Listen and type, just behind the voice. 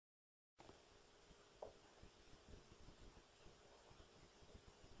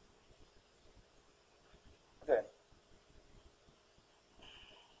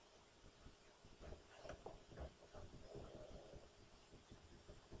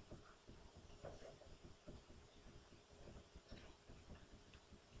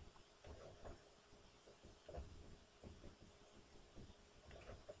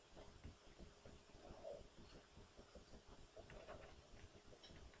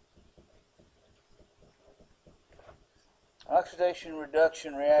Oxidation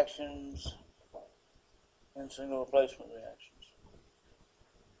reduction reactions and single replacement reactions.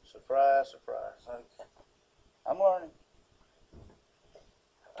 Surprise, surprise. Okay. I'm learning.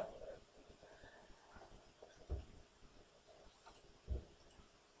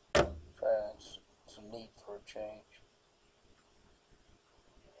 Try some need for a change.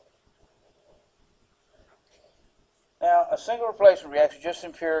 Now, a single replacement reaction, just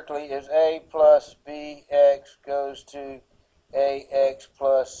empirically, is A plus BX goes to AX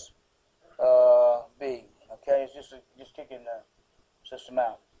plus B. Okay, it's just kicking the system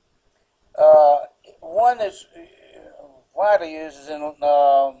out. One that's widely used is in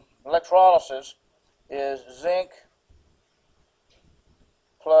electrolysis is zinc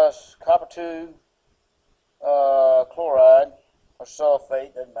plus copper 2 chloride or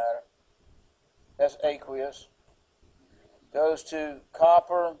sulfate, doesn't matter. That's aqueous. Goes to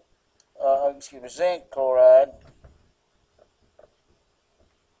zinc chloride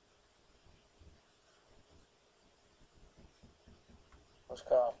plus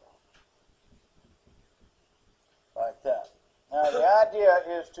copper. Like that. Now the idea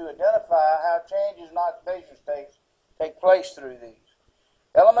is to identify how changes in oxidation states take place through these.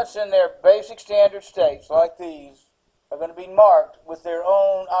 Elements in their basic standard states, like these, are going to be marked with their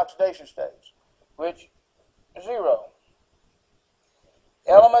own oxidation states, which is 0.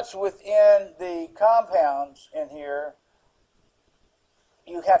 Elements within the compounds in here,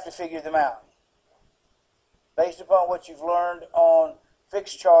 you have to figure them out based upon what you've learned on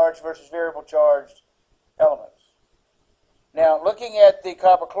fixed charge versus variable charged elements. Now, looking at the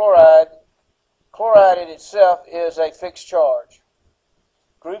copper chloride, chloride in itself is a fixed charge.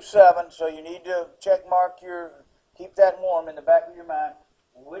 Group 7, so you need to check mark keep that warm in the back of your mind.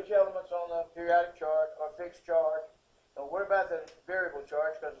 Which elements on the periodic chart are fixed charge? Don't worry about the variable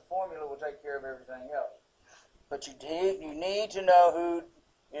charge because the formula will take care of everything else. But you need to know who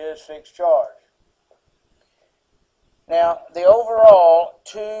is fixed charge. Now, the overall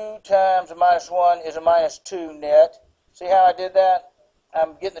 2 times a minus 1 is a minus 2 net. See how I did that?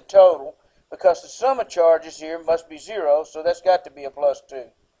 I'm getting the total because the sum of charges here must be 0, so that's got to be a plus 2.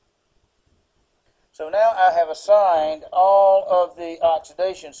 So now I have assigned all of the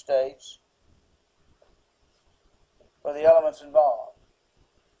oxidation states for the elements involved.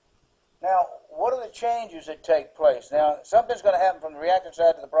 Now, what are the changes that take place? Now, something's going to happen from the reactant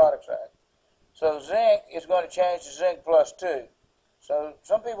side to the product side. So zinc is going to change to zinc plus 2. So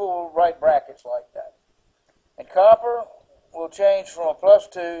some people will write brackets like that. And copper will change from a plus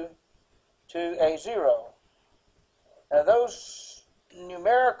 2 to a 0. Now those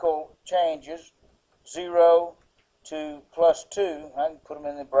numerical changes, 0 to plus 2, I can put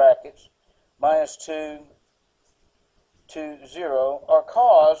them in the brackets, minus 2 to 0, are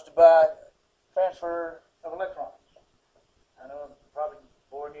caused by transfer of electrons. I know I'm probably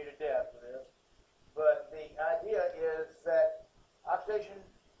boring you to death with this, but the idea is that oxidation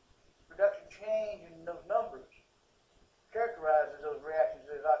reduction change in those numbers characterizes those reactions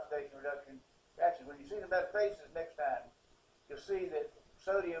as oxidation reduction reactions. When you see the metafaces next time, you'll see that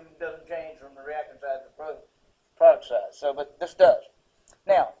sodium doesn't change from the reactant side to the product side. So, but this does.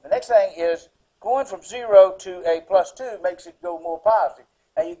 Now, the next thing is going from 0 to a plus 2 makes it go more positive.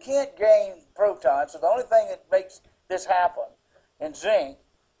 Now, you can't gain protons, so the only thing that makes this happen in zinc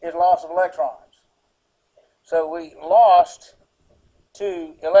is loss of electrons. So we lost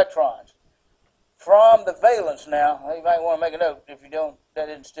 2 electrons. From the valence now, you might want to make a note if you don't, that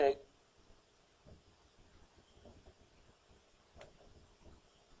didn't stick.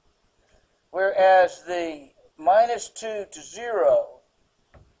 Whereas the minus 2 to 0,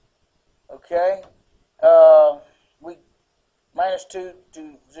 okay, we minus 2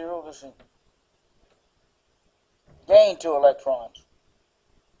 to 0, listen, gain 2 electrons.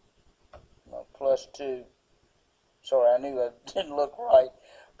 No, plus 2. Sorry, I knew that didn't look right.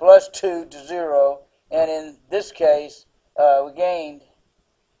 Plus 2 to 0, and in this case, we gained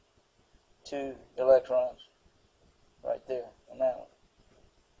 2 electrons right there on that one.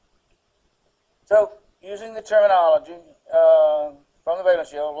 So, using the terminology from the valence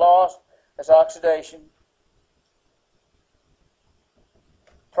shell, loss is oxidation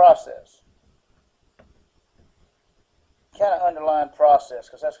process. Kind of underline process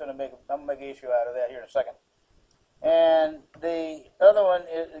because that's going to make I'm going to make an issue out of that here in a second. And the other one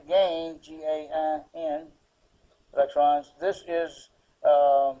is gain, G-A-I-N, electrons. This is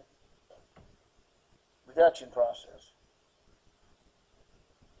reduction process.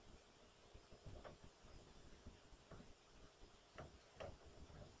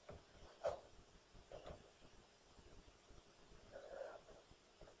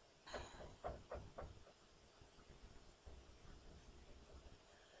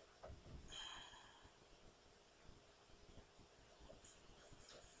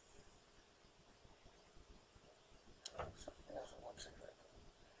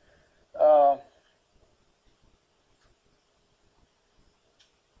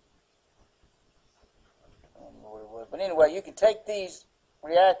 anyway, you can take these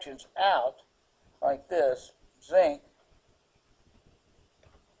reactions out like this, zinc,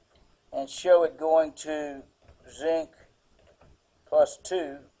 and show it going to zinc plus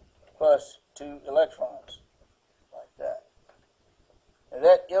 2 electrons, like that. And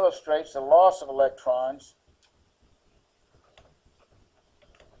that illustrates the loss of electrons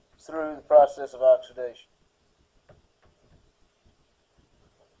through the process of oxidation.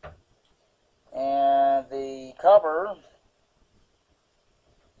 And the copper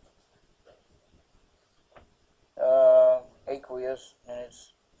aqueous in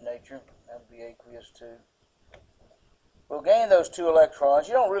its nature, that would be aqueous too. We'll gain those 2 electrons.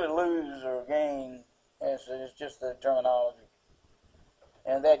 You don't really lose or gain, it's just the terminology.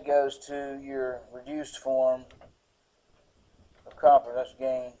 And that goes to your reduced form of copper. That's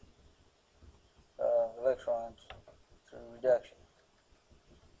gain electrons through reduction.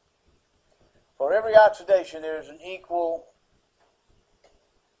 For every oxidation, there is an equal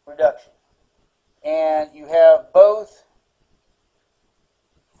reduction. And you have both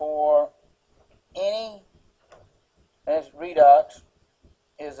for any, and redox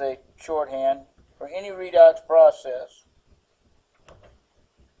is a shorthand, for any redox process,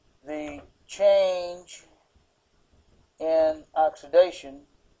 the change in oxidation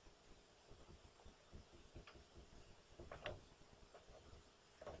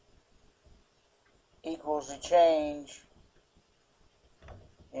equals the change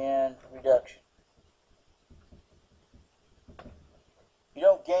in reduction. You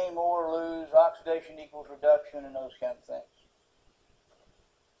don't gain more or lose. Oxidation equals reduction and those kind of things.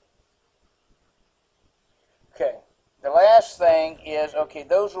 Okay, the last thing is, okay,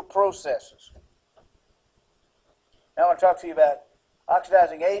 those were processes. Now I want to talk to you about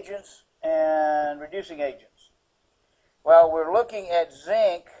oxidizing agents and reducing agents. Well, we're looking at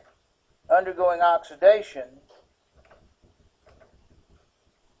zinc undergoing oxidation.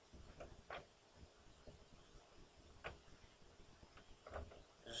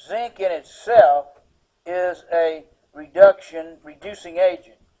 Zinc in itself is a reducing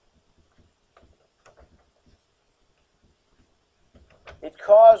agent. It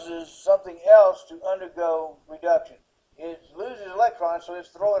causes something else to undergo reduction. It loses electrons, so it's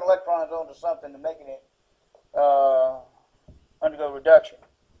throwing electrons onto something and making it undergo reduction.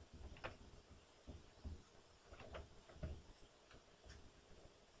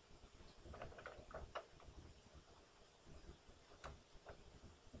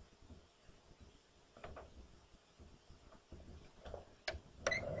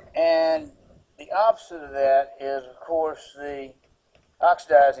 And the opposite of that is, of course, the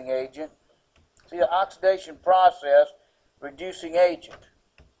oxidizing agent. See, the oxidation process, reducing agent.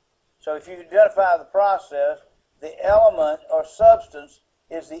 So if you identify the process, the element or substance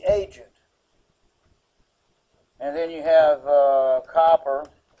is the agent. And then you have copper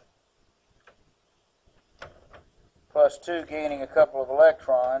plus 2 gaining a couple of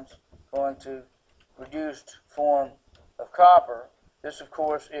electrons, going to reduced form of copper. This, of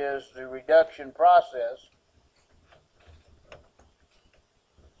course, is the reduction process.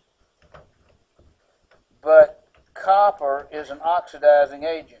 But copper is an oxidizing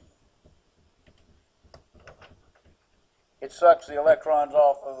agent. It sucks the electrons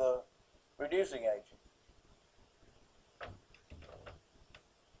off of the reducing agent.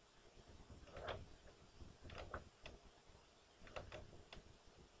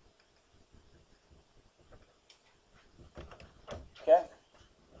 Okay?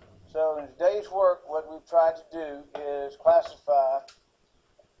 So in today's work, what we've tried to do is classify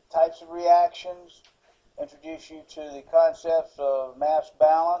types of reactions, introduce you to the concepts of mass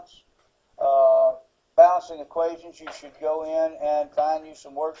balance, balancing equations. You should go in and find you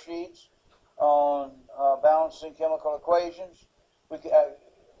some worksheets on balancing chemical equations.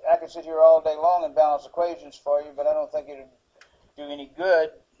 I could sit here all day long and balance equations for you, but I don't think it would do any good.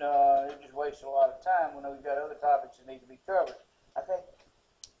 It just wastes a lot of time when we've got other topics that need to be covered. I think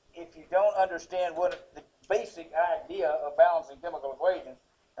if you don't understand what the basic idea of balancing chemical equations,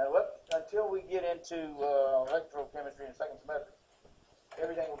 until we get into electrochemistry in the second semester,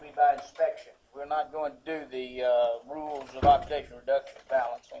 everything will be by inspection. We're not going to do the rules of oxidation reduction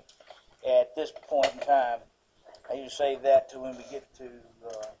balancing at this point in time. I usually save that to when we get to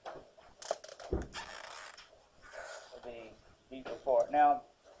the deeper part. Now,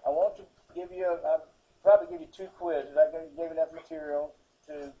 I want to give you, I'll probably give you 2 quizzes. I gave enough material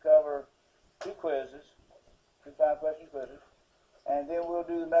to cover 2 quizzes, 2 5-question quizzes. And then we'll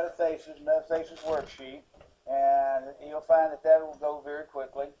do the metathesis worksheet, and you'll find that will go very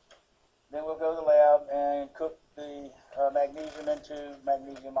quickly. Then we'll go to the lab and cook the magnesium into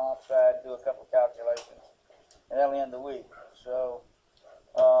magnesium oxide, do a couple of calculations. and that'll end the week. So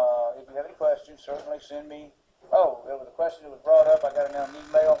if you have any questions, certainly send me. Oh, there was a question that was brought up. I got it on an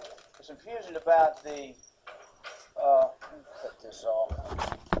email. There's some confusion about the. Let me cut this off.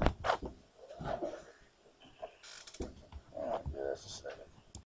 Oh, just a